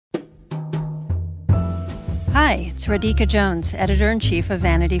Hi, it's Radhika Jones, Editor-in-Chief of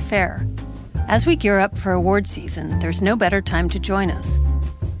Vanity Fair. As we gear up for award season, there's no better time to join us.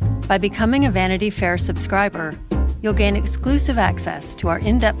 By becoming a Vanity Fair subscriber, you'll gain exclusive access to our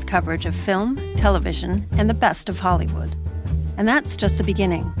in-depth coverage of film, television, and the best of Hollywood. And that's just the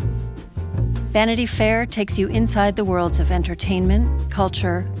beginning. Vanity Fair takes you inside the worlds of entertainment,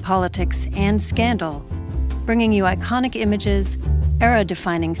 culture, politics, and scandal, bringing you iconic images,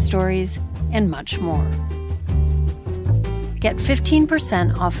 era-defining stories, and much more. Get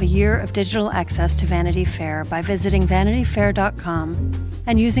 15% off a year of digital access to Vanity Fair by visiting vanityfair.com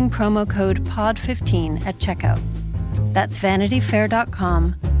and using promo code POD15 at checkout. That's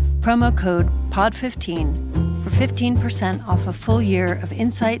vanityfair.com, promo code POD15 for 15% off a full year of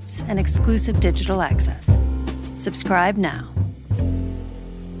insights and exclusive digital access. Subscribe now.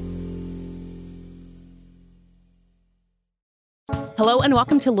 Hello and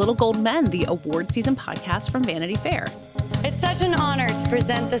welcome to Little Gold Men, the award season podcast from Vanity Fair. It's such an honor to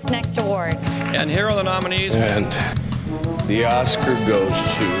present this next award. And here are the nominees. And the Oscar goes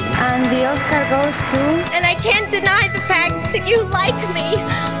to... And the Oscar goes to... And I can't deny the fact that you like me.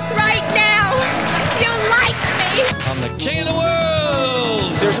 Right now. You like me. I'm the king of the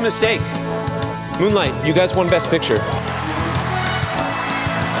world. There's a mistake. Moonlight, you guys won Best Picture.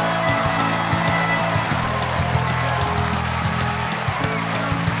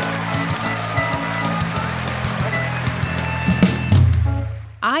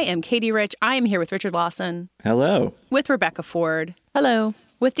 I am Katie Rich. I am here with Richard Lawson. Hello. With Rebecca Ford. Hello.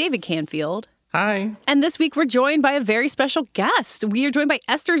 With David Canfield. Hi. And this week we're joined by a very special guest. We are joined by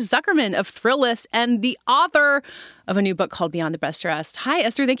Esther Zuckerman of Thrillist and the author of a new book called Beyond the Best Dressed. Hi,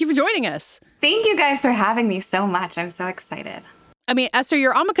 Esther. Thank you for joining us. Thank you guys for having me so much. I'm so excited. I mean, Esther,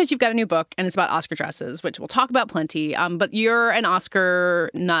 you're on because you've got a new book, and it's about Oscar dresses, which we'll talk about plenty. But you're an Oscar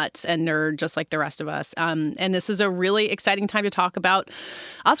nut and nerd, just like the rest of us. And this is a really exciting time to talk about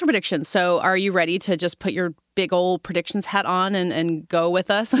Oscar predictions. So are you ready to just put your big old predictions hat on and go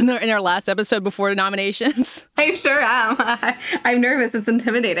with us in our last episode before the nominations? I sure am. I'm nervous. It's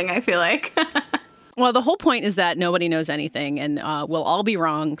intimidating, I feel like. Well, the whole point is that nobody knows anything, and we'll all be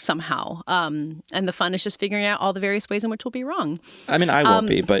wrong somehow. And the fun is just figuring out all the various ways in which we'll be wrong. I mean, I won't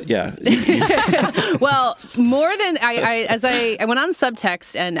be, but yeah. Well, more than I went on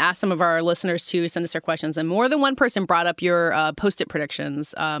Subtext and asked some of our listeners to send us their questions, and more than one person brought up your Post-it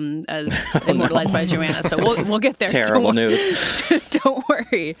predictions as immortalized by Joanna. So we'll get there. Terrible news. Don't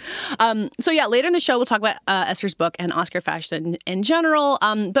worry. So yeah, later in the show we'll talk about Esther's book and Oscar fashion in general.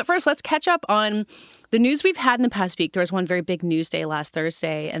 But first, let's catch up on the news we've had in the past week. There was one very big news day last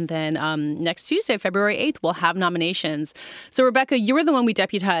Thursday, and then next Tuesday, February 8th, we'll have nominations. So, Rebecca, you were the one we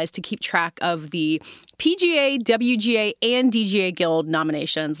deputized to keep track of the PGA, WGA, and DGA Guild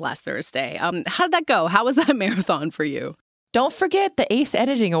nominations last Thursday. How did that go? How was that marathon for you? Don't forget the Ace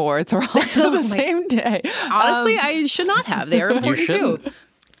Editing Awards were also the same day. Honestly, I should not have. They are important too.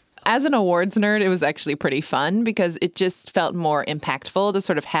 As an awards nerd, it was actually pretty fun because it just felt more impactful to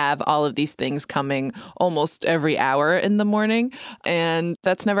sort of have all of these things coming almost every hour in the morning. And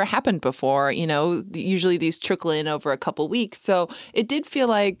that's never happened before. You know, usually these trickle in over a couple weeks. So it did feel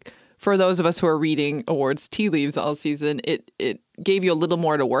like for those of us who are reading awards tea leaves all season, it gave you a little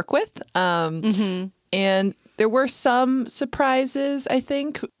more to work with. And there were some surprises, I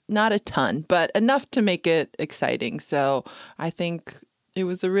think. Not a ton, but enough to make it exciting. So I think it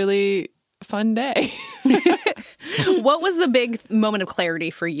was a really fun day. What was the big moment of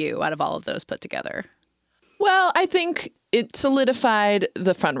clarity for you out of all of those put together? Well, I think it solidified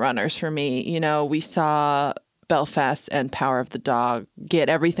the front runners for me. You know, we saw Belfast and Power of the Dog get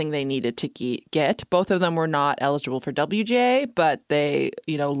everything they needed to get. Both of them were not eligible for WGA, but they,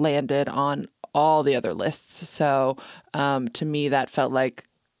 landed on all the other lists. So to me, that felt like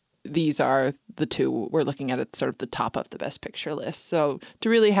these are the two we're looking at sort of the top of the Best Picture list. So to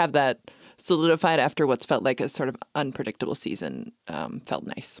really have that solidified after what's felt like a sort of unpredictable season felt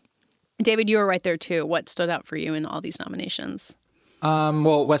nice. David, you were right there too. What stood out for you in all these nominations?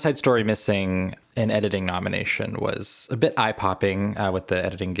 Well, West Side Story missing an editing nomination was a bit eye-popping with the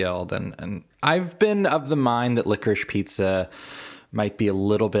Editing Guild. And I've been of the mind that Licorice Pizza might be a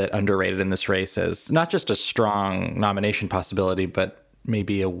little bit underrated in this race as not just a strong nomination possibility, but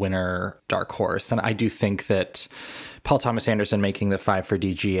maybe a winner dark horse. And I do think that Paul Thomas Anderson making the 5 for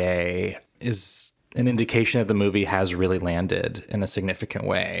DGA is an indication that the movie has really landed in a significant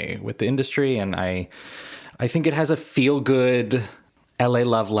way with the industry. And I think it has a feel-good LA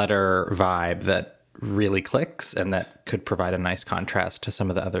love letter vibe that really clicks and that could provide a nice contrast to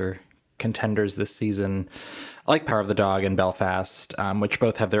some of the other contenders this season. I like Power of the Dog and Belfast, which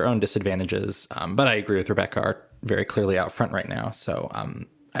both have their own disadvantages. But I agree with Rebecca, are very clearly out front right now. So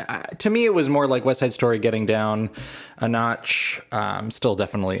to me, it was more like West Side Story getting down a notch. Still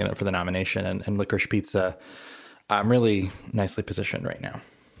definitely in it for the nomination. And Licorice Pizza, really nicely positioned right now.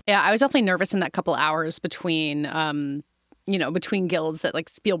 Yeah, I was definitely nervous in that couple hours between guilds that like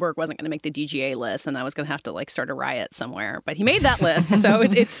Spielberg wasn't going to make the DGA list and I was going to have to like start a riot somewhere. But he made that list, so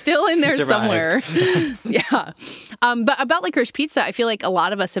it's still in there somewhere. Yeah. But about Licorice Pizza, I feel like a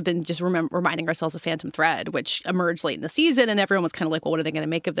lot of us have been just reminding ourselves of Phantom Thread, which emerged late in the season, and everyone was kind of like, well, what are they going to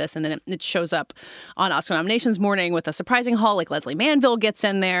make of this? And then it shows up on Oscar nominations morning with a surprising haul, like Leslie Manville gets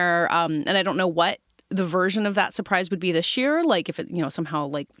in there. And I don't know what the version of that surprise would be this year, like if it, somehow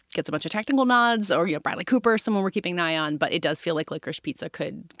like gets a bunch of technical nods, or Bradley Cooper, someone we're keeping an eye on. But it does feel like Licorice Pizza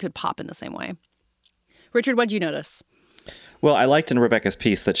could pop in the same way. Richard, what did you notice? Well, I liked in Rebecca's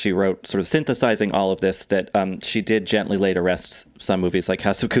piece that she wrote, sort of synthesizing all of this, that she did gently lay to rest some movies like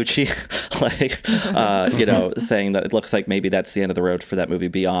House of Gucci, saying that it looks like maybe that's the end of the road for that movie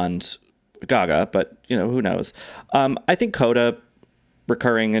beyond Gaga, but who knows? I think Coda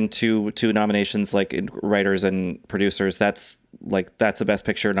recurring in two nominations, like in writers and producers, that's a Best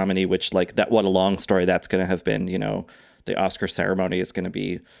Picture nominee, which like that, what a long story that's going to have been. The Oscar ceremony is going to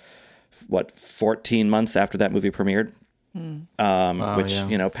be 14 months after that movie premiered,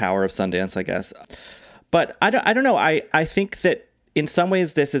 power of Sundance, I guess. But I don't know. I think that in some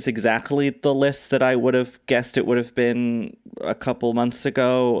ways this is exactly the list that I would have guessed it would have been a couple months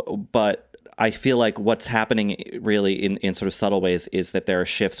ago, but I feel like what's happening really in sort of subtle ways is that there are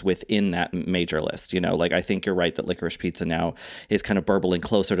shifts within that major list. I think you're right that Licorice Pizza now is kind of burbling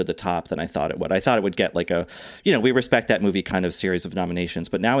closer to the top than I thought it would. I thought it would get like we respect that movie kind of series of nominations,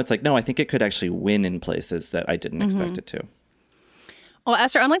 but now it's like, no, I think it could actually win in places that I didn't expect it to. Well,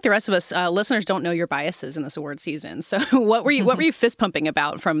 Esther, unlike the rest of us, listeners don't know your biases in this award season. So what were you fist pumping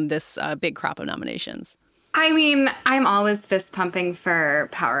about from this big crop of nominations? I mean, I'm always fist pumping for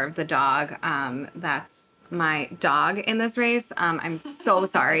Power of the Dog. That's my dog in this race. I'm so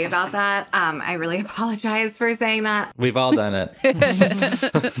sorry about that. I really apologize for saying that. We've all done it.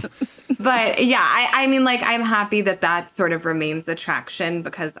 But yeah, I mean, like, I'm happy that sort of remains the traction,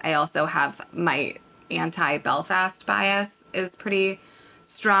 because I also have my anti-Belfast bias is pretty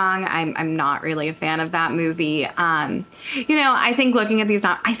strong. I'm not really a fan of that movie. I think looking at these,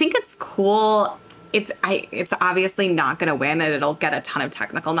 I think it's cool. It's obviously not going to win, and it'll get a ton of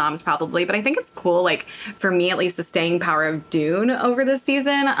technical noms probably, but I think it's cool, like, for me at least, the staying power of Dune over this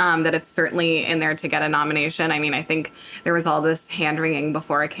season, that it's certainly in there to get a nomination. I mean, I think there was all this hand-wringing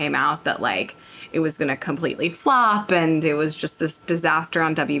before it came out that, like, it was going to completely flop, and it was just this disaster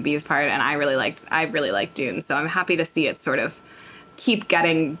on WB's part, and I really liked Dune, so I'm happy to see it sort of keep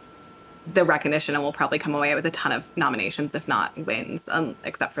getting the recognition, and we'll probably come away with a ton of nominations, if not wins,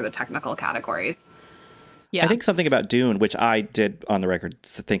 except for the technical categories. Yeah. I think something about Dune, which I did on the record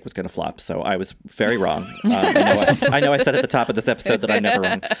think was going to flop, so I was very wrong. I know I said at the top of this episode that I'm never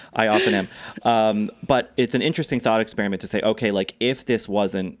wrong. I often am. But it's an interesting thought experiment to say, okay, like if this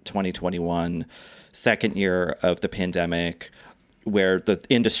wasn't 2021, second year of the pandemic, where the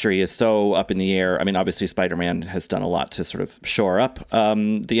industry is so up in the air. I mean, obviously Spider-Man has done a lot to sort of shore up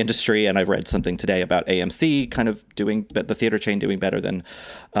the industry. And I've read something today about AMC kind of the theater chain doing better than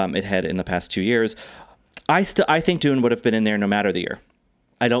it had in the past 2 years. I think Dune would have been in there no matter the year.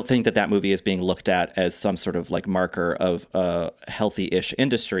 I don't think that movie is being looked at as some sort of like marker of a healthy-ish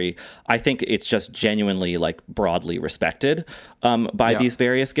industry. I think it's just genuinely like broadly respected by these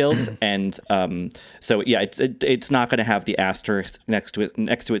various guilds, and so yeah, it's not going to have the asterisk next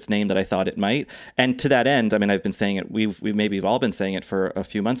to its name that I thought it might. And to that end, I mean, I've been saying it. We've all been saying it for a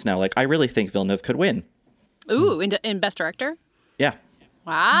few months now. Like, I really think Villeneuve could win. Ooh, in Best Director? Yeah.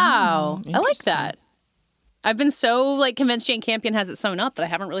 Wow, I like that. I've been so convinced Jane Campion has it sewn up that I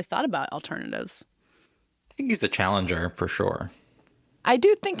haven't really thought about alternatives. I think he's the challenger for sure. I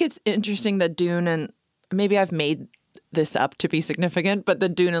do think it's interesting that Dune, and maybe I've made this up to be significant, but the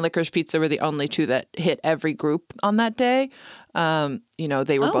Dune and Licorice Pizza were the only two that hit every group on that day.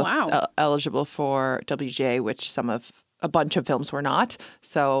 They were both eligible for WGA, which a bunch of films were not.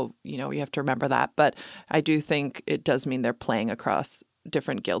 So, you have to remember that. But I do think it does mean they're playing across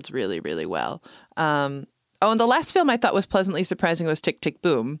different guilds really, really well. And the last film I thought was pleasantly surprising was Tick, Tick,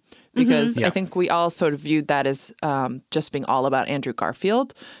 Boom, because I think we all sort of viewed that as just being all about Andrew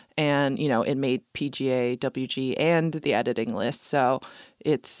Garfield. And, it made PGA, WG, and the editing list. So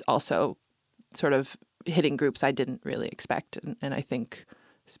it's also sort of hitting groups I didn't really expect. And I think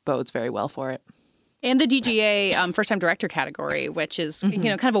bodes very well for it. And the DGA first-time director category, which is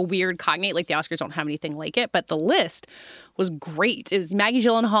kind of a weird cognate. Like the Oscars don't have anything like it, but the list was great. It was Maggie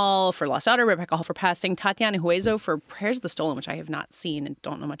Gyllenhaal for Lost Daughter, Rebecca Hall for Passing, Tatiana Hueso for Prayers of the Stolen, which I have not seen and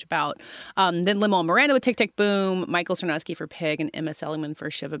don't know much about. Then Lin-Manuel Miranda with Tick, Tick, Boom, Michael Sarnowski for Pig, and Emma Seligman for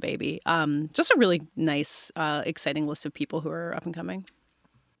Shiva Baby. Just a really nice, exciting list of people who are up and coming.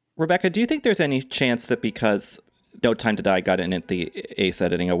 Rebecca, do you think there's any chance that because No Time to Die got in at the Ace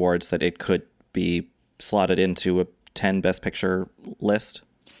Editing Awards that it could be slotted into a 10 Best Picture list?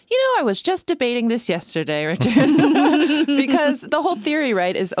 I was just debating this yesterday, Richard, because the whole theory,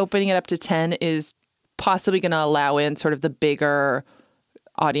 right, is opening it up to 10 is possibly going to allow in sort of the bigger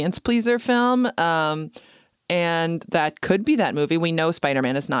audience pleaser film. And that could be that movie. We know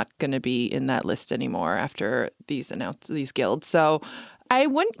Spider-Man is not going to be in that list anymore after these guilds. So I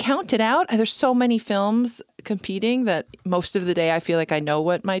wouldn't count it out. There's so many films competing that most of the day I feel like I know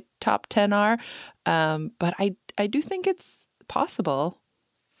what my top 10 are. But I do think it's possible.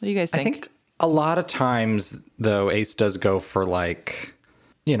 What do you guys think? I think a lot of times, though, Ace does go for like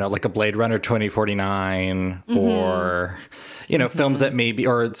a Blade Runner 2049 or, films that maybe,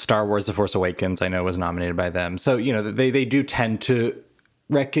 or Star Wars The Force Awakens, I know was nominated by them. So, they do tend to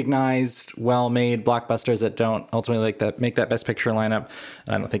recognize well-made blockbusters that don't ultimately make that Best Picture lineup.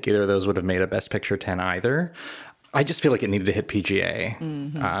 And I don't think either of those would have made a Best Picture 10 either. I just feel like it needed to hit PGA.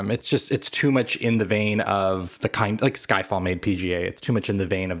 It's too much in the vein of the kind, like Skyfall made PGA. It's too much in the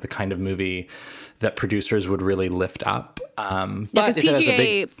vein of the kind of movie that producers would really lift up. Because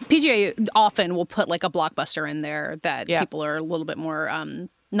PGA often will put like a blockbuster in there that people are a little bit more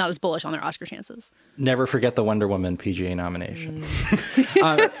not as bullish on their Oscar chances. Never forget the Wonder Woman PGA nomination.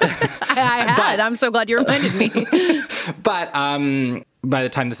 I'm so glad you reminded me. But by the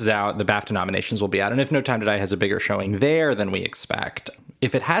time this is out, the BAFTA nominations will be out. And if No Time to Die has a bigger showing there than we expect,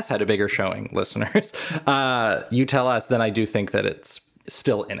 if it has had a bigger showing, listeners, you tell us, then I do think that it's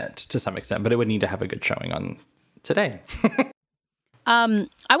still in it to some extent. But it would need to have a good showing on today. I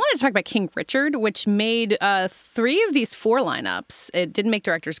wanted to talk about King Richard, which made 3 of these 4 lineups. It didn't make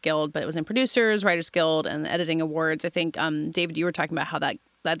Directors Guild, but it was in Producers, Writers Guild, and the Editing Awards. I think, David, you were talking about how that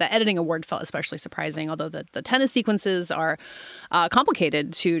editing award felt especially surprising, although the tennis sequences are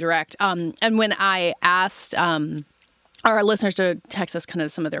complicated to direct. And when I asked our listeners to text us kind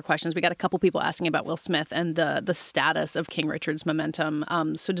of some of their questions, we got a couple people asking about Will Smith and the status of King Richard's momentum.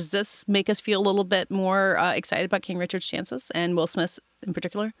 So does this make us feel a little bit more excited about King Richard's chances and Will Smith's in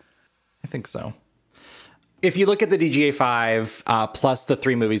particular? I think so. If you look at the DGA 5, plus the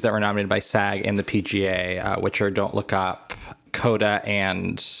 3 movies that were nominated by SAG and the PGA, which are Don't Look Up, Coda,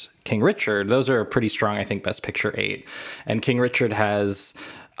 and King Richard, those are pretty strong, I think, Best Picture 8. And King Richard has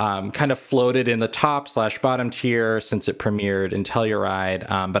kind of floated in the top/bottom tier since it premiered in Telluride.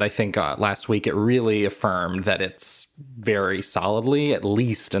 But I think last week it really affirmed that it's very solidly, at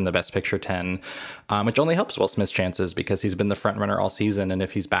least in the Best Picture 10, which only helps Will Smith's chances because he's been the front runner all season. And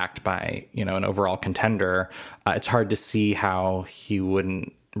if he's backed by, an overall contender, it's hard to see how he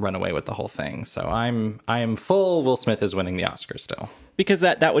wouldn't run away with the whole thing. So I am full Will Smith is winning the Oscar still. Because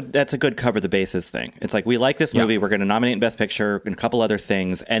that's a good cover the bases thing. It's like, we like this movie, we're going to nominate in Best Picture and a couple other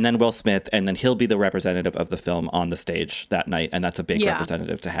things, and then Will Smith, and then he'll be the representative of the film on the stage that night, and that's a big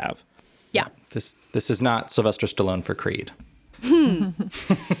representative to have. Yeah. This is not Sylvester Stallone for Creed.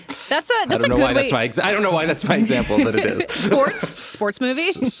 That's a good way. I don't know why that's my example, but it is. Sports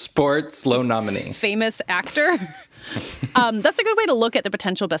movie? Sports, low nominee. Famous actor? That's a good way to look at the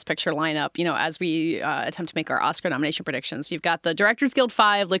potential Best Picture lineup, as we attempt to make our Oscar nomination predictions. You've got the Directors Guild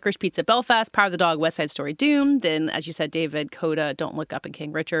 5, Licorice Pizza, Belfast, Power of the Dog, West Side Story, Dune. Then, as you said, David, Coda, Don't Look Up, and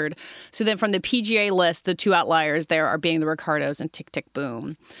King Richard. So then from the PGA list, the 2 outliers there are being the Ricardos and Tick, Tick,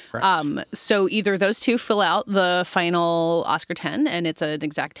 Boom. Right. So either those 2 fill out the final Oscar 10 and it's an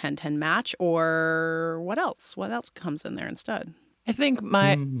exact 10-10 match, or what else? What else comes in there instead? I think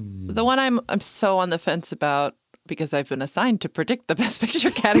the one I'm so on the fence about, because I've been assigned to predict the Best Picture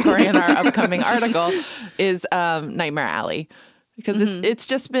category in our upcoming article, is Nightmare Alley, because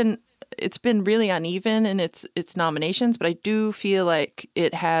it's been really uneven in its nominations, but I do feel like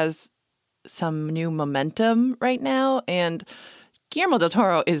it has some new momentum right now, and Guillermo del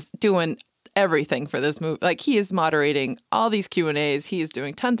Toro is doing everything for this movie. Like, he is moderating all these Q&As, he is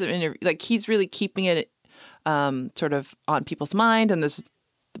doing tons of interviews, like he's really keeping it sort of on people's mind, and there's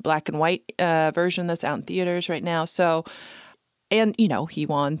the black and white version that's out in theaters right now. So, and he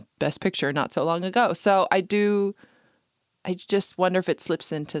won Best Picture not so long ago. So I just wonder if it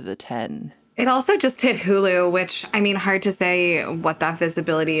slips into the 10. It also just hit Hulu, which, I mean, hard to say what that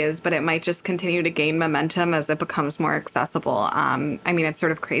visibility is, but it might just continue to gain momentum as it becomes more accessible. I mean, it's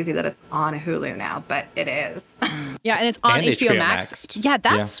sort of crazy that it's on Hulu now, but it is. Yeah, and it's on And HBO HBO Max. Max. Yeah,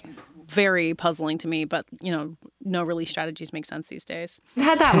 that's very puzzling to me, but, no release strategies make sense these days. It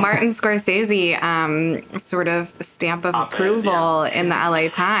had that Martin Scorsese sort of stamp of approval in the LA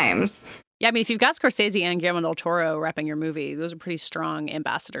Times. Yeah, I mean, if you've got Scorsese and Guillermo del Toro wrapping your movie, those are pretty strong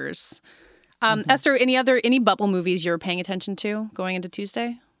ambassadors. Esther, any bubble movies you're paying attention to going into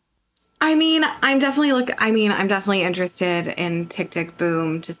Tuesday? I mean, I'm definitely interested in Tick Tick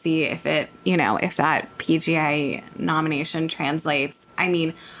Boom to see if it, if that PGA nomination translates. I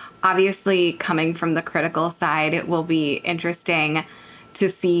mean, obviously, coming from the critical side, it will be interesting to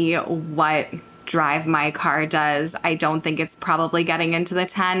see what Drive My Car does. I don't think it's probably getting into the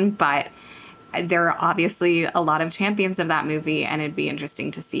 10, but there are obviously a lot of champions of that movie, and it'd be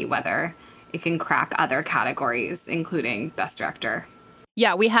interesting to see whether it can crack other categories, including Best Director.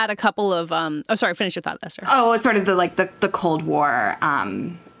 Yeah, we had a couple of finish your thought, Esther. Oh, it's sort of the Cold War,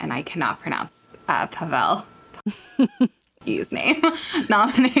 and I cannot pronounce Pavel his name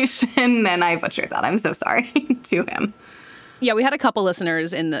nomination, and I butchered that. I'm so sorry to him. Yeah, we had a couple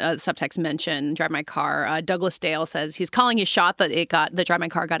listeners in the subtext mention Drive My Car. Douglas Dale says he's calling his shot that Drive My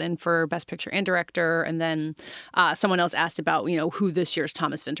Car got in for Best Picture and Director. And then someone else asked about, who this year's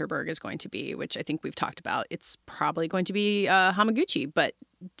Thomas Vinterberg is going to be, which I think we've talked about. It's probably going to be Hamaguchi. But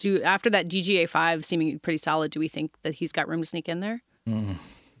after that DGA 5 seeming pretty solid, do we think that he's got room to sneak in there?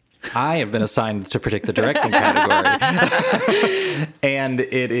 I have been assigned to predict the directing category. And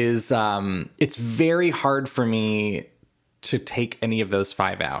it is, it's very hard for me to take any of those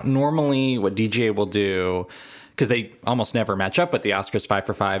 5 out. Normally what DGA will do, because they almost never match up with the Oscars 5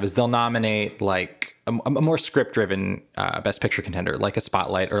 for 5, is they'll nominate like a more script-driven Best Picture contender, like a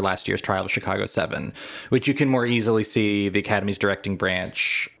Spotlight or last year's Trial of Chicago 7, which you can more easily see the Academy's directing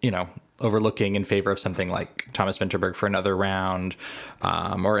branch, overlooking in favor of something like Thomas Vinterberg for Another Round,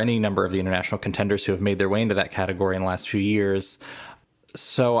 or any number of the international contenders who have made their way into that category in the last few years.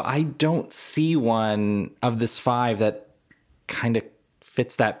 So I don't see one of this 5 that kind of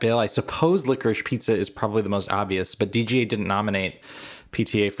fits that bill. I suppose Licorice Pizza is probably the most obvious, but DGA didn't nominate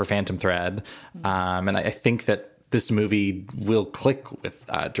PTA for Phantom Thread. And I think that this movie will click with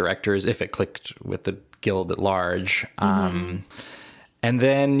directors if it clicked with the guild at large. And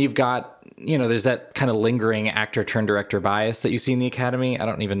then you've got, there's that kind of lingering actor turned director bias that you see in the Academy. I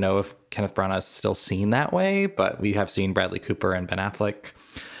don't even know if Kenneth Branagh is still seen that way, but we have seen Bradley Cooper and Ben Affleck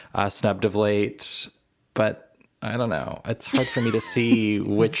snubbed of late. But I don't know. It's hard for me to see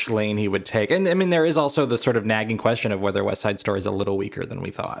which lane he would take. And I mean, there is also the sort of nagging question of whether West Side Story is a little weaker than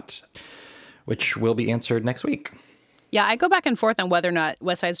we thought, which will be answered next week. Yeah, I go back and forth on whether or not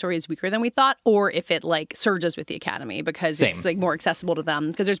West Side Story is weaker than we thought, or if it surges with the Academy because it's more accessible to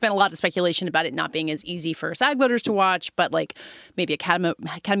them. Because there's been a lot of speculation about it not being as easy for SAG voters to watch, but maybe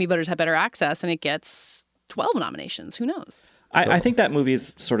Academy voters have better access and it gets 12 nominations. Who knows? I think that movie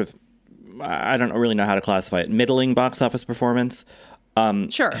is sort of, I don't really know how to classify it, middling box office performance.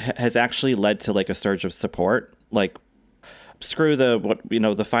 Sure. Has actually led to a surge of support. Screw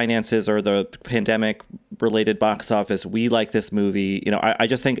the finances or the pandemic related box office. We like this movie. I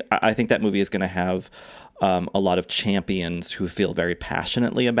think that movie is going to have a lot of champions who feel very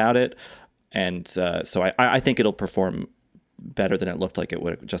passionately about it. And so I think it'll perform better than it looked like it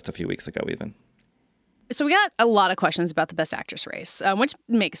would just a few weeks ago even. So we got a lot of questions about the Best Actress race, which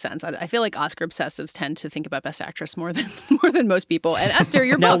makes sense. I feel like Oscar obsessives tend to think about Best Actress more than most people. And Esther,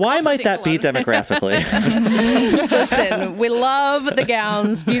 your now, book why might that be demographically? Listen, we love the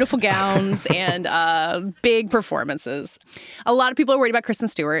gowns, beautiful gowns, and big performances. A lot of people are worried about Kristen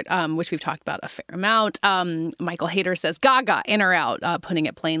Stewart, which we've talked about a fair amount. Michael Hader says Gaga, in or out, putting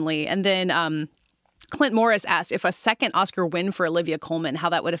it plainly. And then Clint Morris asked if a second Oscar win for Olivia Colman, how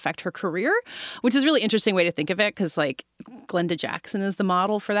that would affect her career, which is a really interesting way to think of it because, Glenda Jackson is the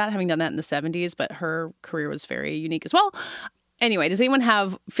model for that, having done that in the 70s, but her career was very unique as well. Anyway, does anyone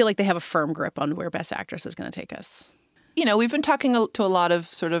feel like they have a firm grip on where Best Actress is going to take us? We've been talking to a lot of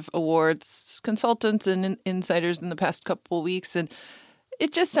sort of awards consultants and insiders in the past couple of weeks, and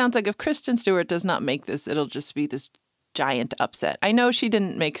it just sounds like if Kristen Stewart does not make this, it'll just be this giant upset. I know she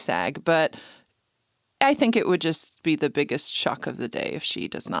didn't make SAG, but I think it would just be the biggest shock of the day if she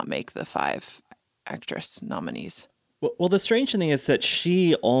does not make the 5 actress nominees. Well, the strange thing is that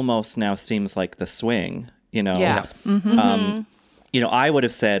she almost now seems like the swing, Yeah. I would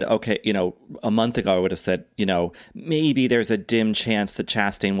have said, okay, a month ago, I would have said, maybe there's a dim chance that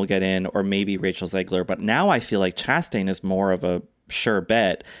Chastain will get in or maybe Rachel Zegler. But now I feel like Chastain is more of a sure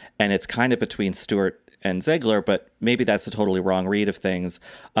bet. And it's kind of between Stewart and Zegler, but maybe that's a totally wrong read of things,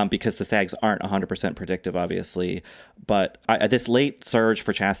 because the SAGs aren't 100% predictive, obviously. But this late surge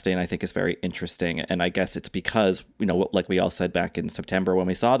for Chastain, I think, is very interesting. And I guess it's because, like we all said back in September when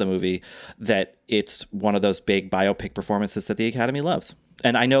we saw the movie, that it's one of those big biopic performances that the Academy loves.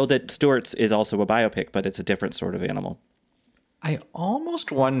 And I know that Stewart's is also a biopic, but it's a different sort of animal. I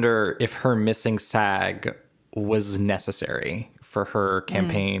almost wonder if her missing SAG was necessary for her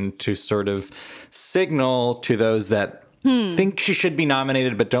campaign to sort of signal to those that think she should be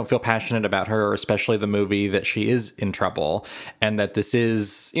nominated but don't feel passionate about her, or especially the movie, that she is in trouble. And that this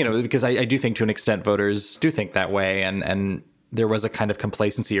is, because I do think to an extent voters do think that way. And there was a kind of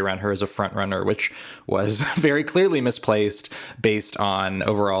complacency around her as a front runner, which was very clearly misplaced based on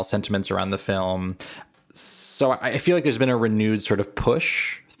overall sentiments around the film. So I feel like there's been a renewed sort of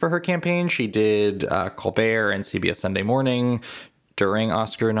push for her campaign. She did Colbert and CBS Sunday Morning during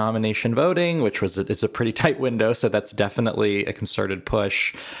Oscar nomination voting, which is a pretty tight window. So that's definitely a concerted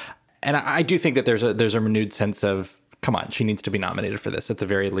push. And I do think that there's a renewed sense of, come on, she needs to be nominated for this at the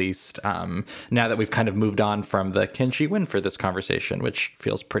very least. Now that we've kind of moved on from the can she win for this conversation, which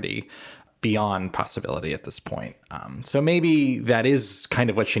feels pretty beyond possibility at this point. So maybe that is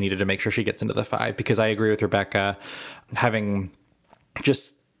kind of what she needed to make sure she gets into the 5, because I agree with Rebecca, having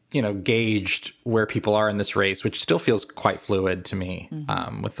just gauged where people are in this race, which still feels quite fluid to me,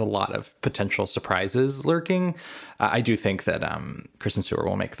 with a lot of potential surprises lurking. I do think that Kristen Stewart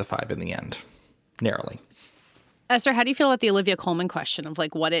will make the 5 in the end, narrowly. Esther, how do you feel about the Olivia Colman question of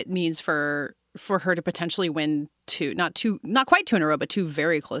what it means for her to potentially win not quite 2 in a row, but 2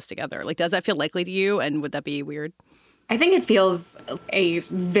 very close together? Does that feel likely to you, and would that be weird? I think it feels a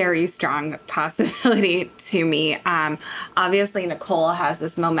very strong possibility to me. Obviously, Nicole has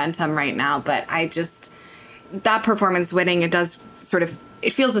this momentum right now, but that performance winning, it does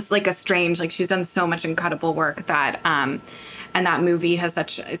it feels just like a strange, she's done so much incredible work that, and that movie has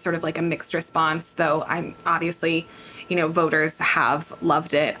such a mixed response, though I'm obviously, voters have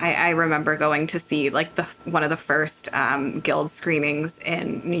loved it. I remember going to see one of the first Guild screenings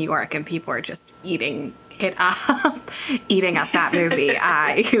in New York, and people were just eating up that movie.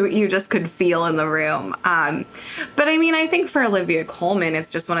 You just could feel in the room. But I think for Olivia Colman,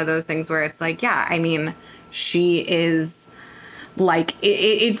 it's just one of those things where it's she is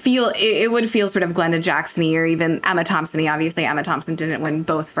it would feel sort of Glenda Jackson-y, or even Emma Thompson-y. Obviously, Emma Thompson didn't win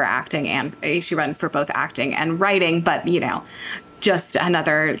both for acting, and she ran for both acting and writing, but just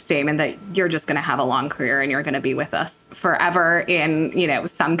another statement that you're just going to have a long career and you're going to be with us forever in,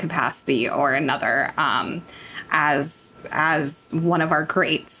 some capacity or another, as one of our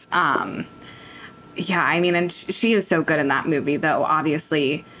greats. And she is so good in that movie, though,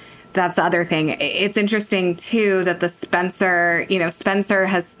 obviously. That's the other thing. It's interesting, too, that the Spencer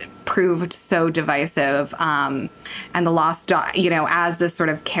has proved so divisive, and The Lost Daughter, as this sort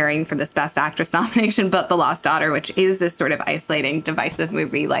of caring for this Best Actress nomination, but The Lost Daughter, which is this sort of isolating, divisive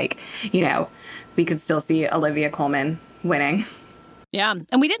movie, we could still see Olivia Colman winning. Yeah.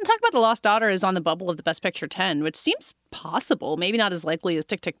 And we didn't talk about The Lost Daughter is on the bubble of the Best Picture 10, which seems possible. Maybe not as likely as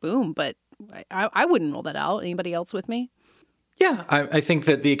Tick, Tick, Boom, but I wouldn't rule that out. Anybody else with me? Yeah, I think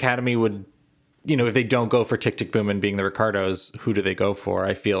that the Academy would, if they don't go for Tick, Tick, Boom and Being the Ricardos, who do they go for?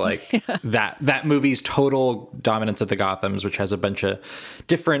 I feel like that movie's total dominance at the Gothams, which has a bunch of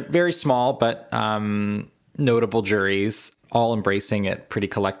different, very small, but notable juries, all embracing it pretty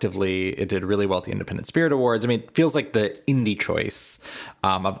collectively. It did really well at the Independent Spirit Awards. It feels like the indie choice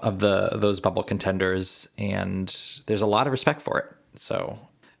of those bubble contenders, and there's a lot of respect for it. So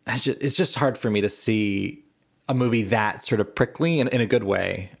it's just hard for me to see a movie that sort of prickly in a good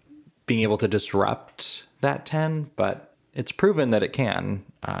way being able to disrupt that 10, but it's proven that it can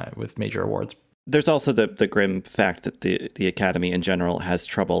with major awards. There's also the grim fact that the Academy in general has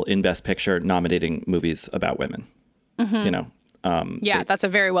trouble in Best Picture nominating movies about women. That's a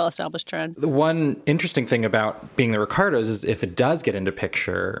very well-established trend. The one interesting thing about Being the Ricardos is if it does get into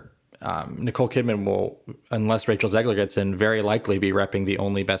picture, Nicole Kidman will, unless Rachel Zegler gets in, very likely be repping the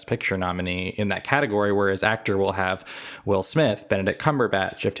only Best Picture nominee in that category, whereas actor will have Will Smith, Benedict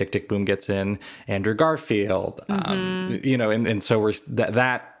Cumberbatch, if Tick, Tick, Boom gets in, Andrew Garfield, and so we're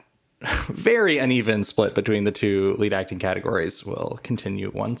that very uneven split between the 2 lead acting categories will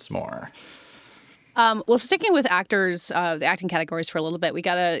continue once more. Well, sticking with actors, the acting categories for a little bit, we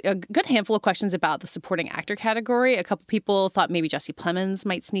got a good handful of questions about the supporting actor category. A couple people thought maybe Jesse Plemons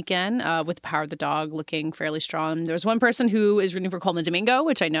might sneak in with Power of the Dog looking fairly strong. There was one person who is rooting for Coleman Domingo,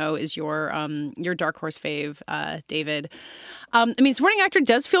 which I know is your dark horse fave, David. I mean, supporting actor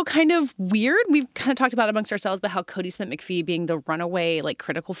does feel kind of weird. We've kind of talked about amongst ourselves about how Cody Smith-McPhee being the runaway, like,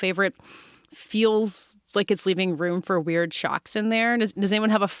 critical favorite feels like it's leaving room for weird shocks in there. Does anyone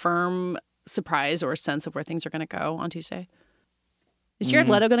have a firm surprise or a sense of where things are going to go on Tuesday? Is Jared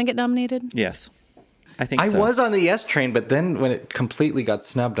Leto going to get nominated? Yes. I think so. I was on the yes train, but then when it completely got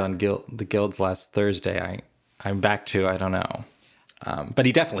snubbed on the Guilds last Thursday, I'm back to I don't know. But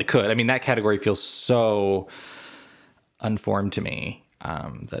he definitely could. I mean, that category feels so unformed to me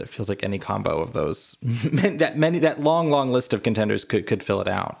that it feels like any combo of those, that long list of contenders could fill it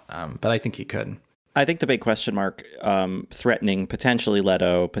out. But I think he could. I think the big question mark threatening potentially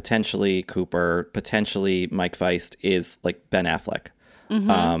Leto, potentially Cooper, potentially Mike Feist is like Ben Affleck,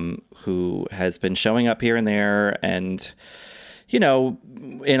 who has been showing up here and there and, you know,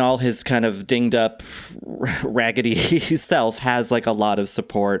 in all his kind of dinged up, raggedy self, has like a lot of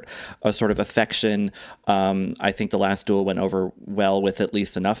support, a sort of affection. I think The Last Duel went over well with at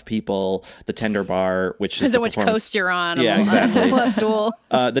least enough people. The Tender Bar, which is which coast you're on. Yeah, exactly. Last Duel.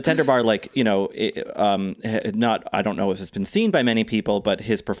 The Tender Bar, like, you know, I don't know if it's been seen by many people, but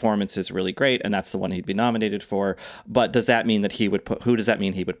his performance is really great, and that's the one he'd be nominated for. But does that mean that who does that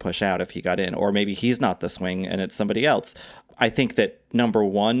mean he would push out if he got in? Or maybe he's not the swing and it's somebody else. I think that number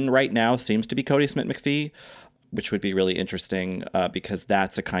one right now seems to be Cody Smith-McPhee, which would be really interesting because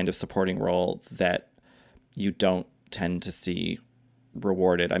that's a kind of supporting role that you don't tend to see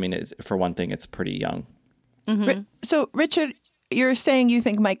rewarded. I mean, for one thing, it's pretty young. Mm-hmm. So, Richard, you're saying you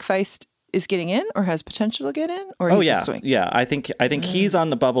think Mike Feist is getting in or has potential to get in? Or he's a swing? Yeah. I think he's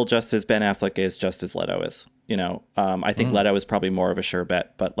on the bubble just as Ben Affleck is, just as Leto is. You know, I think Leto is probably more of a sure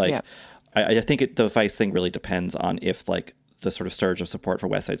bet, but like, I think the Feist thing really depends on if like the sort of surge of support for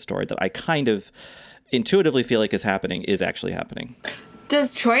West Side Story that I kind of intuitively feel like is actually happening.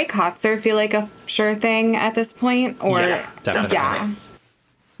 Does Troy Kotzer feel like a sure thing at this point? Or definitely.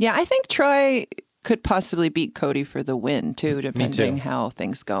 Yeah, I think Troy could possibly beat Cody for the win too, depending how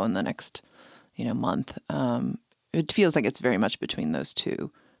things go in the next, month. It feels like it's very much between those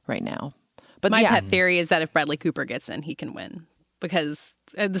two right now. But my pet theory is that if Bradley Cooper gets in, he can win. Because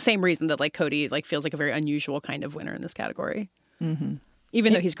the same reason that like Cody like feels like a very unusual kind of winner in this category, even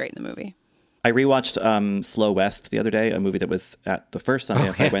though he's great in the movie. I rewatched Slow West the other day, a movie that was at the first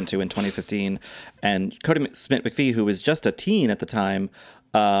Sundance I went to in 2015, and Cody Smith-McPhee, who was just a teen at the time,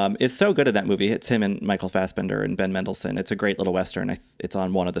 is so good at that movie. It's him and Michael Fassbender and Ben Mendelsohn. It's a great little Western. It's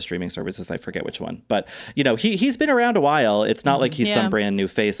on one of the streaming services. I forget which one. But, he's been around a while. It's not like he's some brand new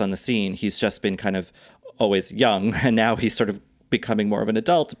face on the scene. He's just been kind of always young, and now he's sort of becoming more of an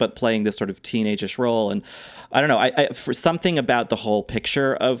adult, but playing this sort of teenage-ish role. And I don't know, I for something about the whole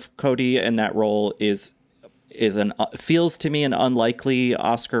picture of Cody and that role feels to me an unlikely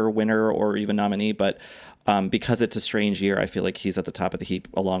Oscar winner or even nominee, but because it's a strange year, I feel like he's at the top of the heap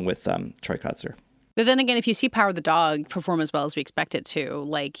along with Troy Kotzer. But then again, if you see Power of the Dog perform as well as we expect it to,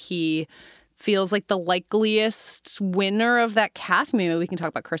 like he feels like the likeliest winner of that cast. Maybe we can talk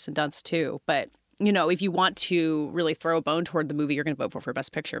about Kirsten Dunst too, but if you want to really throw a bone toward the movie you're going to vote for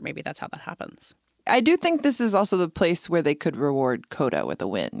Best Picture, maybe that's how that happens. I do think this is also the place where they could reward Coda with a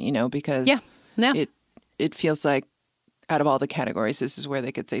win, because it feels like out of all the categories, this is where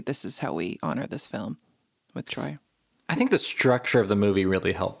they could say, this is how we honor this film with Troy. I think the structure of the movie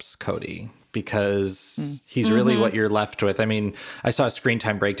really helps Cody because he's really what you're left with. I mean, I saw a screen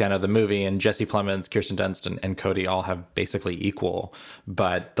time breakdown of the movie, and Jesse Plemons, Kirsten Dunst, and Cody all have basically equal.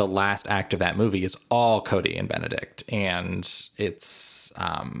 But the last act of that movie is all Cody and Benedict. And it's,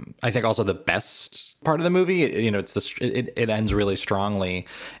 I think, also the best part of the movie. It ends really strongly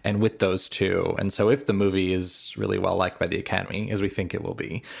and with those two. And so if the movie is really well liked by the Academy, as we think it will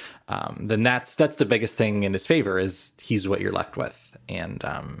be, then that's the biggest thing in his favor is he's what you're left with. And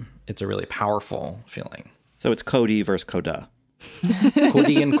it's a really powerful feeling. So it's Cody versus Coda.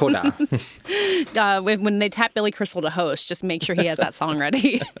 Cody and Coda. When they tap Billy Crystal to host, just make sure he has that song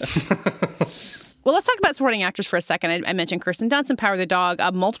ready. Well, let's talk about supporting actors for a second. I mentioned Kirsten Dunst in Power of the Dog.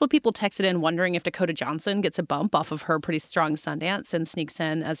 Multiple people texted in wondering if Dakota Johnson gets a bump off of her pretty strong Sundance and sneaks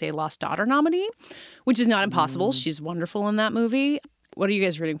in as a Lost Daughter nominee, which is not impossible. She's wonderful in that movie. What are you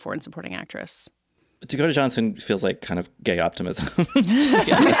guys rooting for in supporting actress? Dakota Johnson feels like kind of gay optimism.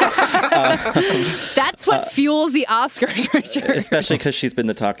 That's what fuels the Oscars, Richard. Especially because she's been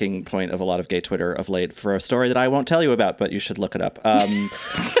the talking point of a lot of gay Twitter of late for a story that I won't tell you about, but you should look it up.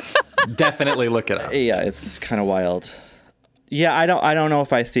 Definitely look it up. Yeah, it's kind of wild. Yeah, I don't know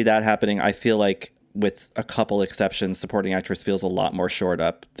if I see that happening. I feel like with a couple exceptions, supporting actress feels a lot more shored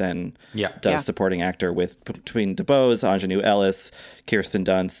up than does supporting actor with between DeBose, Ingenue Ellis, Kirsten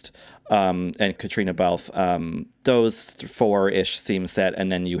Dunst, and Katrina Balfe. Those 4-ish seem set,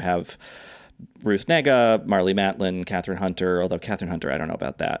 and then you have Ruth Negga, Marlee Matlin, Catherine Hunter, although Catherine Hunter, I don't know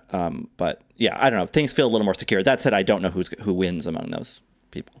about that. But yeah, I don't know. Things feel a little more secure. That said, I don't know who wins among those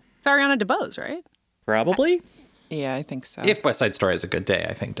people. It's Ariana DeBose, right? Probably. Yeah, I think so. If West Side Story is a good day,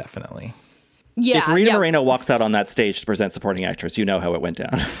 I think definitely. Yeah. If Rita Moreno walks out on that stage to present supporting actress, you know how it went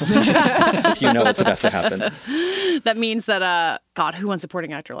down. You know what's about to happen. That means that, God, who won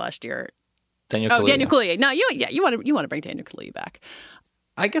supporting actor last year? Daniel Kaluuya. Daniel Kaluuya. No, you want to bring Daniel Kaluuya back.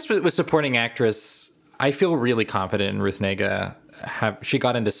 I guess with supporting actress, I feel really confident in Ruth Negga. She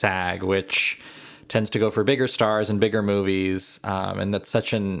got into SAG, which tends to go for bigger stars and bigger movies, and that's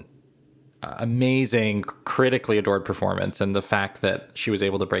such an amazing, critically adored performance. And the fact that she was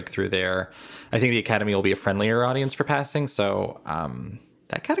able to break through there, I think the Academy will be a friendlier audience for passing. So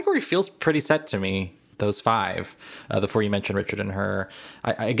that category feels pretty set to me. Those 5, the 4 you mentioned, Richard and her.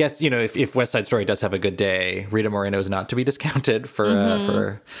 I guess, if West Side Story does have a good day, Rita Moreno is not to be discounted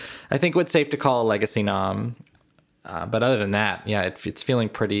for I think what's safe to call a legacy nom. But other than that, yeah, it's feeling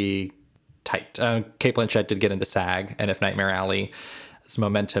pretty tight. Cate Blanchett did get into SAG, and if Nightmare Alley's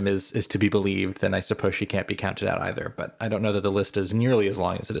momentum is to be believed, then I suppose she can't be counted out either. But I don't know that the list is nearly as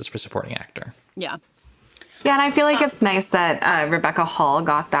long as it is for supporting actor. Yeah. Yeah, and I feel like it's nice that Rebecca Hall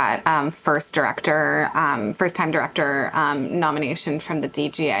got that first-time director nomination from the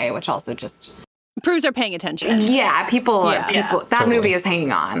DGA, which also just proves they're paying attention. Yeah, people. That totally. movie is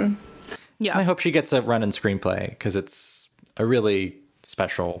hanging on. Yeah, and I hope she gets a run in screenplay because it's a really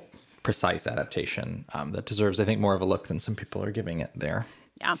special, precise adaptation that deserves, I think, more of a look than some people are giving it there.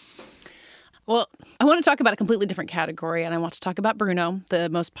 Yeah. Well, I want to talk about a completely different category, and I want to talk about Bruno, the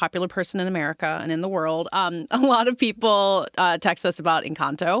most popular person in America and in the world. A lot of people text us about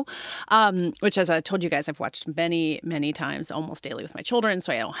Encanto, which, as I told you guys, I've watched many, many times, almost daily with my children,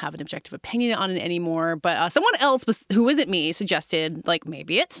 so I don't have an objective opinion on it anymore. But someone else, who isn't me, suggested,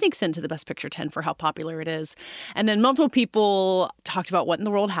 maybe it sneaks into the Best Picture 10 for how popular it is. And then multiple people talked about what in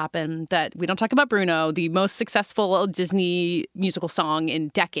the world happened, that we don't talk about Bruno, the most successful Disney musical song in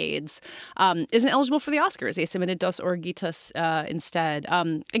decades, isn't eligible for the Oscars. They submitted Dos Oruguitas instead.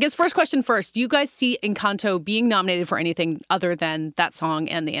 I guess first question first. Do you guys see Encanto being nominated for anything other than that song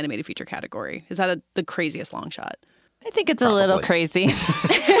and the animated feature category? Is that the craziest long shot? I think it's a little crazy.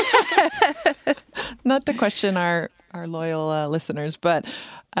 Not to question our loyal listeners, but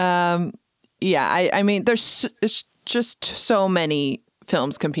I mean, there's just so many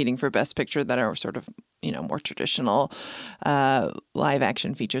films competing for Best Picture that are sort of, more traditional live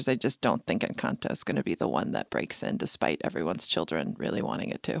action features. I just don't think Encanto is going to be the one that breaks in, despite everyone's children really wanting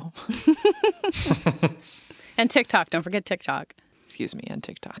it to. And TikTok. Don't forget TikTok. Excuse me, and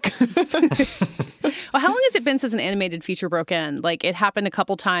TikTok. Well, how long has it been since an animated feature broke in? It happened a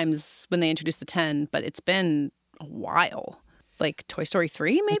couple times when they introduced the 10, but it's been a while. Toy Story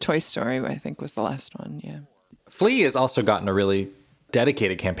 3, maybe? Toy Story, I think, was the last one, yeah. Flea has also gotten a really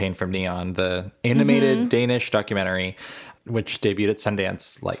dedicated campaign from Neon, the animated Danish documentary, which debuted at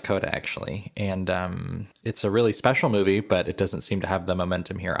Sundance like Coda, actually. And it's a really special movie, but it doesn't seem to have the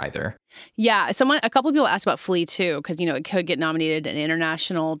momentum here either. Yeah, a couple of people asked about Flea, too, because, it could get nominated an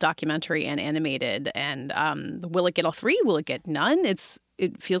international documentary and animated. And will it get all 3? Will it get none?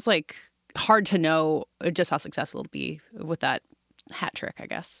 It feels like hard to know just how successful it'll be with that hat trick, I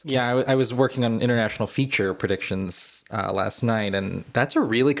guess. Yeah, I was working on international feature predictions last night, and that's a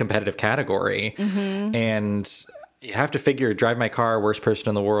really competitive category. And you have to figure Drive My Car, Worst Person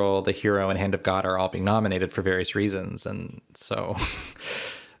in the World, The Hero, and Hand of God are all being nominated for various reasons. And so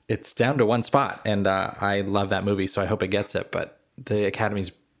it's down to one spot. And I love that movie, so I hope it gets it. But the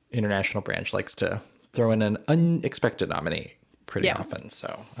Academy's international branch likes to throw in an unexpected nominee pretty often.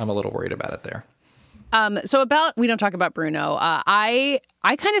 So I'm a little worried about it there. We don't talk about Bruno. I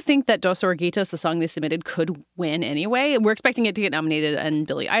kind of think that Dos Oruguitas, the song they submitted, could win anyway. We're expecting it to get nominated, and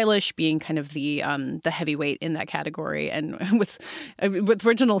Billie Eilish being kind of the heavyweight in that category. And with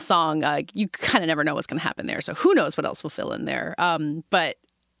original song, you kind of never know what's going to happen there. So who knows what else will fill in there. But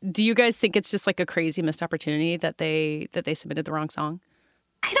do you guys think it's just a crazy missed opportunity that they submitted the wrong song?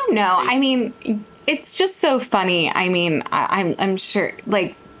 I don't know. I mean, it's just so funny. I mean, I'm sure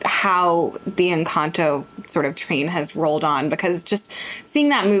how the Encanto sort of train has rolled on, because just seeing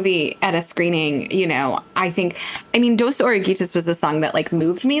that movie at a screening, I mean, Dos Oruguitas was the song that like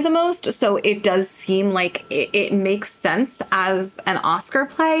moved me the most. So it does seem like it makes sense as an Oscar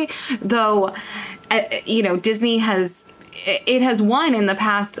play, though, Disney has won in the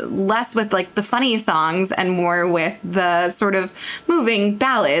past less with like the funny songs and more with the sort of moving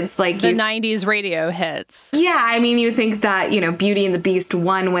ballads, like the 90s radio hits. Yeah, I mean, you think that, Beauty and the Beast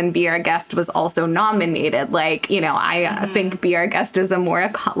won when Be Our Guest was also nominated. Like, I think Be Our Guest is a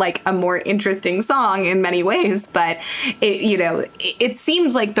more interesting song in many ways, but it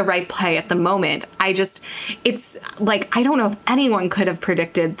seemed like the right play at the moment. It's like, I don't know if anyone could have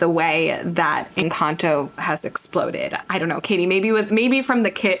predicted the way that Encanto has exploded. I don't know, Katie, maybe from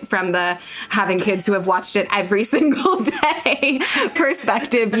the having kids who have watched it every single day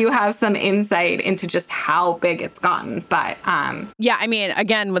perspective, you have some insight into just how big it's gotten. But yeah, I mean,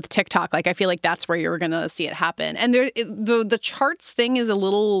 again, with TikTok, like I feel like that's where you're going to see it happen. And the charts thing is a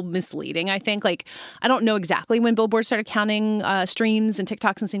little misleading, I think. Like, I don't know exactly when Billboard started counting streams and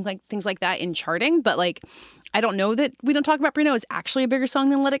TikToks and things like that in charting, but like, I don't know that We Don't Talk About Bruno is actually a bigger song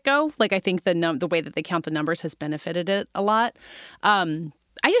than Let It Go. Like, I think the way that they count the numbers has benefited it a lot. I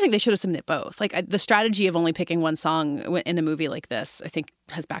just think they should have submitted both. Like, the strategy of only picking one song in a movie like this, I think,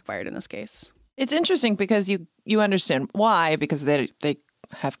 has backfired in this case. It's interesting because you understand why, because they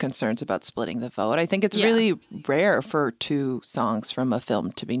have concerns about splitting the vote. I think it's really rare for two songs from a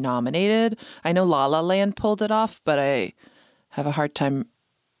film to be nominated. I know La La Land pulled it off, but I have a hard time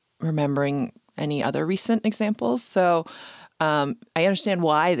remembering any other recent examples. So I understand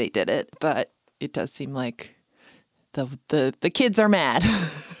why they did it, but it does seem like the kids are mad.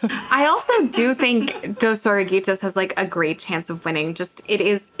 I also do think Dos Oruguitas has like a great chance of winning.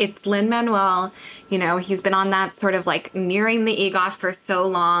 It's Lin-Manuel, he's been on that sort of like nearing the EGOT for so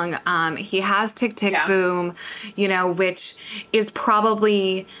long. He has Tick Tick Boom, which is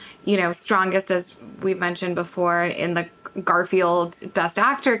probably, strongest, as we've mentioned before, in the Garfield Best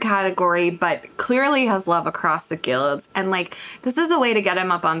Actor category, but clearly has love across the guilds. And like, this is a way to get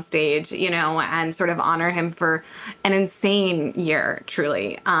him up on stage, and sort of honor him for an insane year,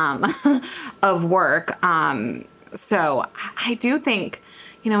 truly, of work. So I do think,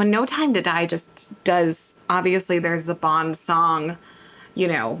 No Time to Die just does, obviously there's the Bond song,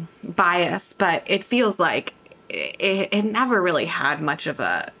 bias, but it feels like it never really had much of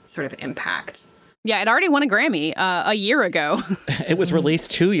a sort of impact. Yeah, it already won a Grammy a year ago. It was released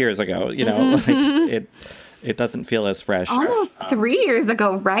 2 years ago, like it doesn't feel as fresh. Almost 3 years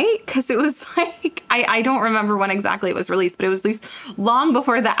ago, right? Because it was like, I don't remember when exactly it was released, but it was released long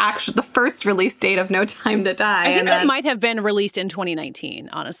before the first release date of No Time to Die. I think it might have been released in 2019,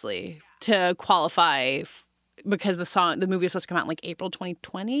 honestly, to qualify, because the movie was supposed to come out in like April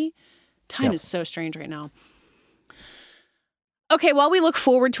 2020. Time is so strange right now. Okay, while we look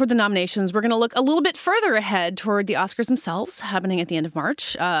forward toward the nominations, we're going to look a little bit further ahead toward the Oscars themselves, happening at the end of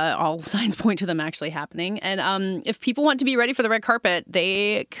March. All signs point to them actually happening. And if people want to be ready for the red carpet,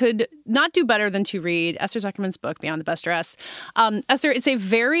 they could not do better than to read Esther Zuckerman's book, Beyond the Best Dress. Esther, it's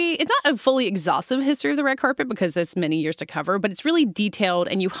not a fully exhaustive history of the red carpet because there's many years to cover, but it's really detailed,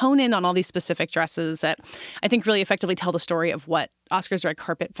 and you hone in on all these specific dresses that I think really effectively tell the story of what Oscars red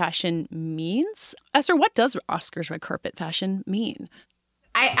carpet fashion means. Esther, what does Oscars red carpet fashion mean?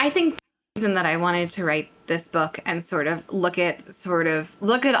 I think the reason that I wanted to write this book and sort of look at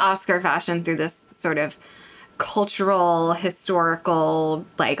Oscar fashion through this sort of cultural, historical,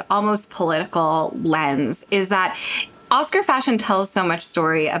 like almost political lens is that Oscar fashion tells so much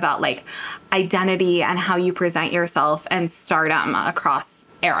story about like identity and how you present yourself and stardom across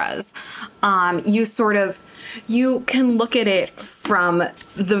eras. You can look at it from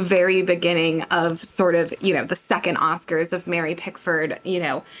the very beginning of sort of, the second Oscars of Mary Pickford,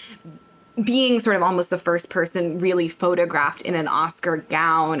 being sort of almost the first person really photographed in an Oscar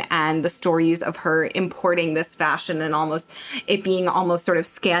gown, and the stories of her importing this fashion and almost it being almost sort of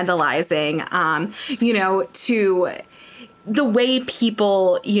scandalizing, to the way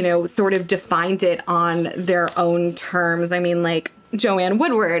people, sort of defined it on their own terms. I mean, like Joanne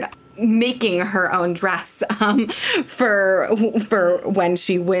Woodward making her own dress for when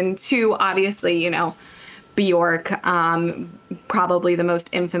she went to, obviously, Bjork, probably the most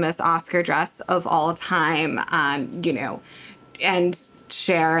infamous Oscar dress of all time, and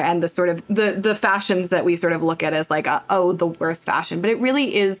Cher, and the sort of the fashions that we sort of look at as like, the worst fashion. But it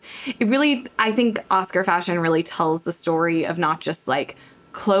really, I think Oscar fashion really tells the story of not just like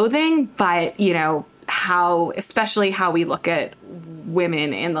clothing, but, especially how we look at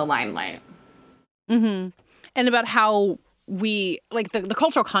women in the limelight. Mm-hmm. And about how we like the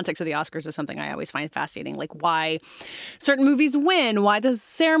cultural context of the Oscars is something I always find fascinating. Like why certain movies win, why the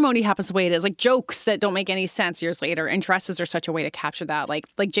ceremony happens the way it is, like jokes that don't make any sense years later. And dresses are such a way to capture that. Like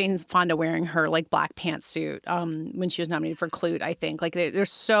Jane Fonda wearing her like black pantsuit when she was nominated for Clute, I think. Like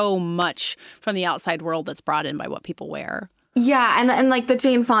there's so much from the outside world that's brought in by what people wear. Yeah, and like the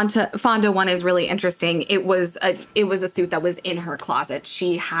Jane Fonda one is really interesting. It was a suit that was in her closet.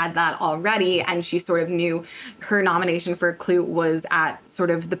 She had that already, and she sort of knew her nomination for Clute was at sort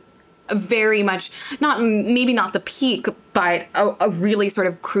of the very much maybe not the peak, but a really sort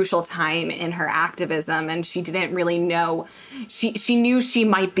of crucial time in her activism. And she didn't really know, she knew she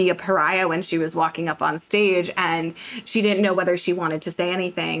might be a pariah when she was walking up on stage, and she didn't know whether she wanted to say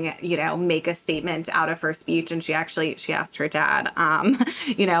anything, make a statement out of her speech. And she asked her dad,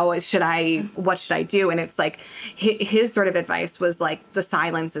 what should I do? And it's like his sort of advice was like, the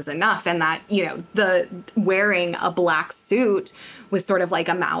silence is enough. And that, the wearing a black suit with sort of like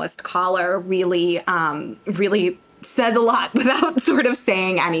a Maoist collar really says a lot without sort of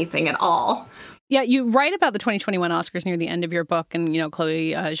saying anything at all. Yeah, you write about the 2021 Oscars near the end of your book, and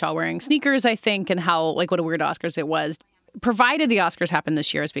Chloe Zhao wearing sneakers, I think, and how like what a weird Oscars it was. Provided the Oscars happen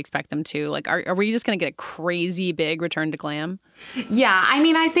this year as we expect them to, like, are we just going to get a crazy big return to glam? Yeah, I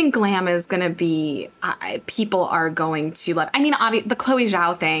mean, I think glam is going to be, people are going to love. I mean, obviously, the Chloe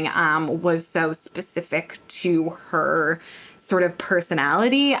Zhao thing was so specific to her sort of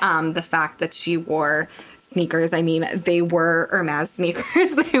personality. The fact that she wore sneakers, I mean, they were Hermes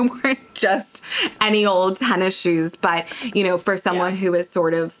sneakers. They weren't just any old tennis shoes. But, for someone who is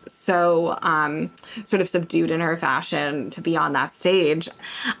sort of so sort of subdued in her fashion to be on that stage,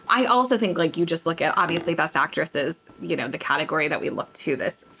 I also think, like, you just look at, obviously, Best Actress is, the category that we look to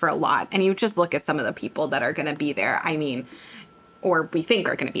this for a lot. And you just look at some of the people that are going to be there. I mean, or we think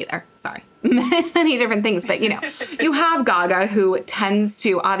are going to be there. Sorry. Many different things. But, you have Gaga, who tends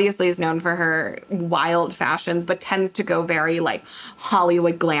to, obviously is known for her wild fashions, but tends to go very like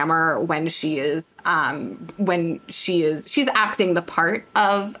Hollywood glamour when she's acting the part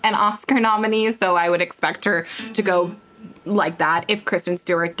of an Oscar nominee. So I would expect her to go like that. If Kristen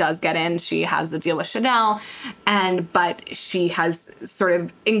Stewart does get in, she has the deal with Chanel, but she has sort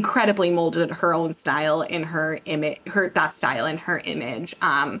of incredibly molded her own style in her image, that style in her image.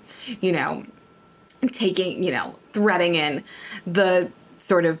 Threading in the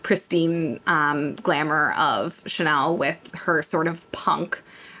sort of pristine glamour of Chanel with her sort of punk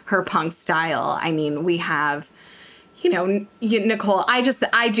style. I mean, we have, Nicole,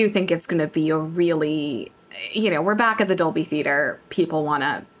 I do think it's going to be a really, we're back at the Dolby Theater. People want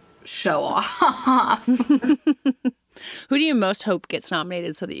to show off. Who do you most hope gets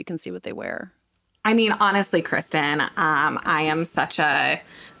nominated so that you can see what they wear? I mean, honestly, Kristen, I am such a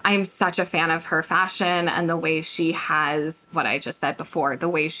fan of her fashion and the way she has, what I just said before, the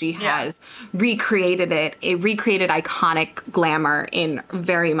way she has recreated iconic glamour in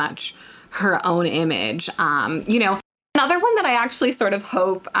very much her own image. Another one that I actually sort of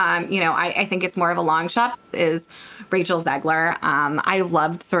hope, I think it's more of a long shot, is Rachel Zegler. I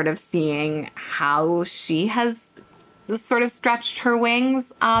loved sort of seeing how she has sort of stretched her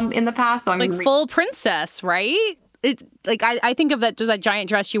wings in the past. So I'm full princess, right? I think of that just that giant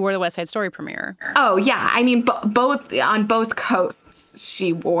dress she wore the West Side Story premiere. Oh yeah, I mean both on both coasts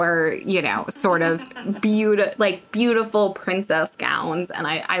she wore sort of beautiful princess gowns, and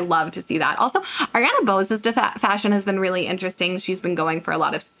I love to see that. Also, Ariana Bose's fashion has been really interesting. She's been going for a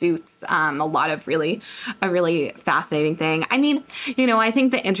lot of suits, a really fascinating thing. I mean, I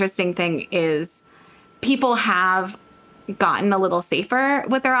think the interesting thing is people have gotten a little safer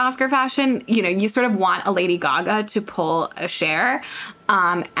with their Oscar fashion. You sort of want a Lady Gaga to pull a Cher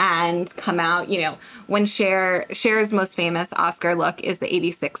and come out, when Cher's most famous Oscar look is the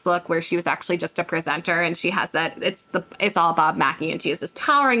 86 look, where she was actually just a presenter, and she has it's all Bob Mackie, and she has this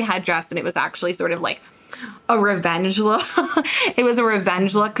towering headdress, and it was actually sort of like a revenge look. It was a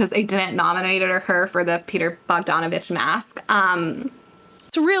revenge look because they didn't nominate her for the Peter Bogdanovich mask.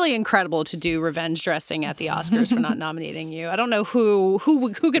 It's really incredible to do revenge dressing at the Oscars for not nominating you. I don't know who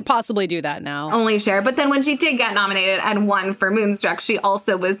could possibly do that now. Only Cher. But then when she did get nominated and won for Moonstruck, she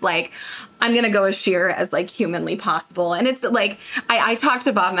also was like, I'm going to go as Cher as like humanly possible. And it's like, I talked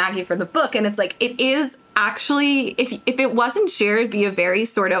to Bob Mackie for the book, and it's like, it is actually, if it wasn't Cher, it'd be a very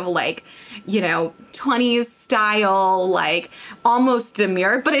sort of like, 20s style, like almost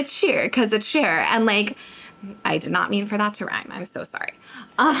demure, but it's Cher because it's Cher. And like, I did not mean for that to rhyme. I'm so sorry.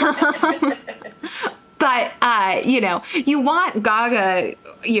 But, you want Gaga,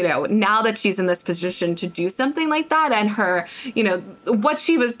 now that she's in this position to do something like that, and her, what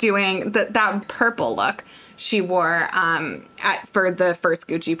she was doing, that purple look, she wore for the first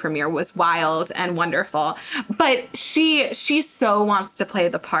Gucci premiere was wild and wonderful. But she so wants to play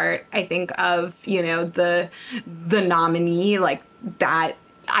the part, I think, of, you know, the nominee, like that.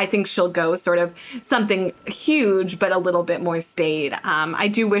 I think she'll go sort of something huge, but a little bit more staid. I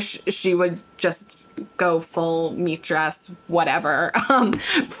do wish she would just go full meat dress, whatever,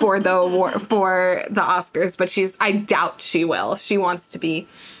 for the Oscars. But I doubt she will. She wants to be,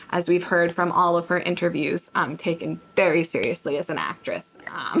 as we've heard from all of her interviews, taken very seriously as an actress.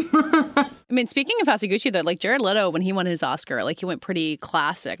 I mean, speaking of House of Gucci, though, like Jared Leto, when he won his Oscar, like he went pretty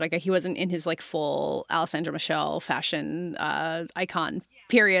classic. Like he wasn't in his like full Alessandra Michele fashion icon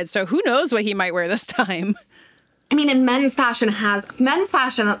period. So who knows what he might wear this time? I mean, and men's fashion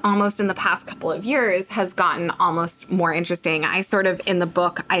almost in the past couple of years has gotten almost more interesting. I sort of, in the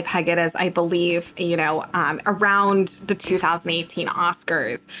book, I peg it as, I believe, you know, around the 2018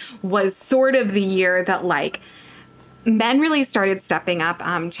 Oscars was sort of the year that, like, men really started stepping up.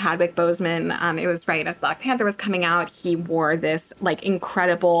 Chadwick Boseman, it was right as Black Panther was coming out. He wore this like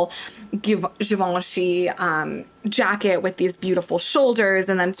incredible Givenchy jacket with these beautiful shoulders.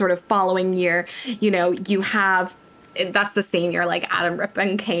 And then sort of following year, you know, you have, that's the same year like Adam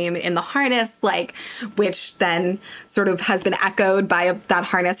Rippon came in the harness, like, which then sort of has been echoed by that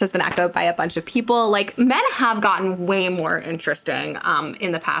harness has been echoed by a bunch of people. Like, men have gotten way more interesting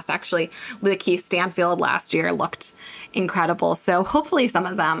in the past. Actually, Lakeith Stanfield last year looked incredible. So hopefully some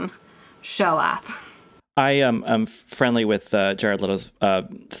of them show up. I am friendly with Jared Leto's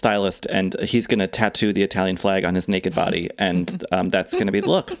stylist, and he's going to tattoo the Italian flag on his naked body, and that's going to be the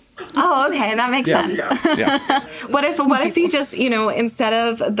look. Oh, okay, that makes sense. Yeah. What if he just, you know, instead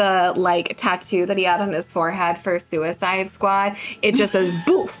of the like tattoo that he had on his forehead for Suicide Squad, it just says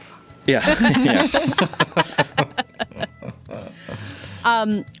 "boof." Yeah.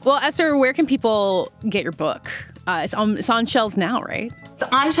 Well, Esther, where can people get your book? It's on shelves now, right? It's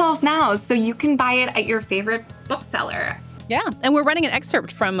on shelves now, so you can buy it at your favorite bookseller. Yeah, and we're running an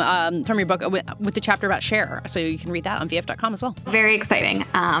excerpt from your book with the chapter about Cher, so you can read that on VF.com as well. Very exciting.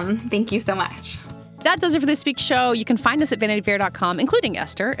 Thank you so much. That does it for this week's show. You can find us at VanityFair.com, including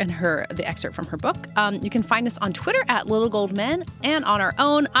Esther and the excerpt from her book. You can find us on Twitter at Little Gold Men and on our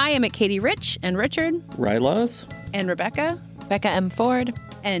own. I am at Katie Rich, and Richard. Rylaws. And Rebecca. Becca M. Ford.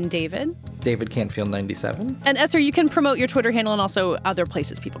 And David. David Canfield 97. And Esther, you can promote your Twitter handle and also other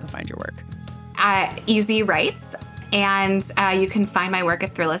places people can find your work. Easy Writes, and you can find my work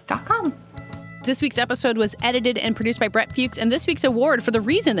at Thrillist.com. This week's episode was edited and produced by Brett Fuchs, and this week's award for the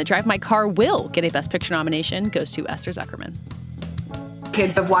reason that Drive My Car will get a Best Picture nomination goes to Esther Zuckerman.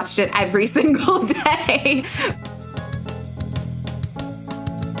 Kids have watched it every single day.